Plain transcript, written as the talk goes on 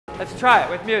Let's try it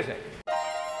with music.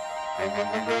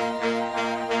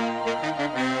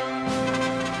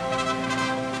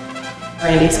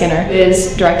 Randy Skinner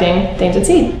is directing Dames at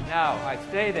Sea. Now I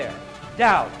stay there.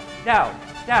 Down, down,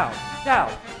 down,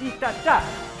 down, dee da da.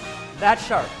 That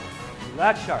sharp.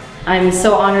 That sharp. I'm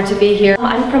so honored to be here.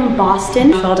 I'm from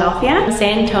Boston, Philadelphia,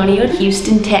 San Antonio,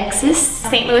 Houston, Texas,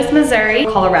 St. Louis, Missouri,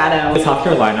 Colorado, South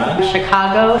Carolina,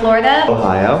 Chicago, Florida,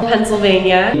 Ohio,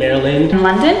 Pennsylvania, Maryland,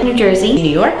 London, New Jersey, New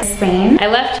York, Spain. I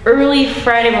left early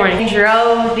Friday morning,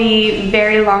 drove the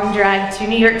very long drive to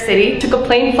New York City, took a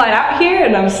plane flight out here,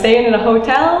 and I'm staying in a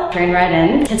hotel. Train right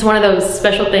in. It's one of those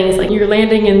special things, like you're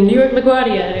landing in New York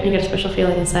LaGuardia, and you get a special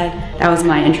feeling inside. That was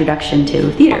my introduction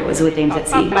to theater, was with Dames at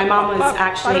Sea. My mom was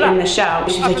actually in the show.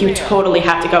 She's like, you totally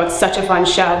have to go. It's such a fun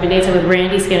show. I've been dating with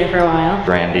Randy Skinner for a while.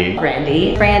 Randy,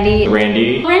 Randy.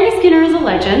 Randy Skinner is a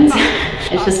legend.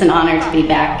 It's just an honor to be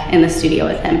back in the studio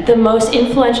with him. The most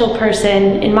influential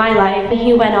person in my life,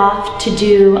 he went off to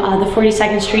do the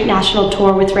 42nd Street National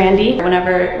Tour with Randy.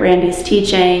 Whenever Randy's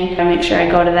teaching, I make sure I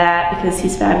go to that because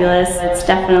he's fabulous. It's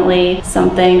definitely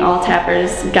something all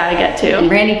tappers gotta get to. And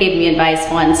Randy gave me advice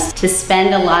once to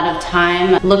spend a lot of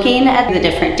time looking at the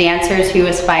different dancers who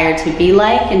aspire to be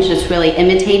like and just really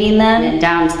imitating them, and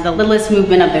down to the littlest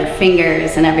movement of their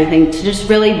fingers and everything, to just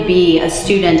really be a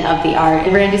student of the art.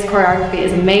 Randy's choreography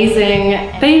is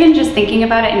amazing. But even just thinking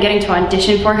about it and getting to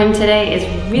audition for him today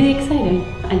is really exciting.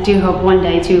 I do hope one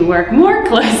day to work more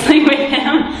closely with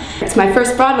him. It's my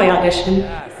first Broadway audition.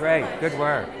 Yeah, great. Good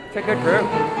work. It's a good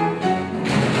group.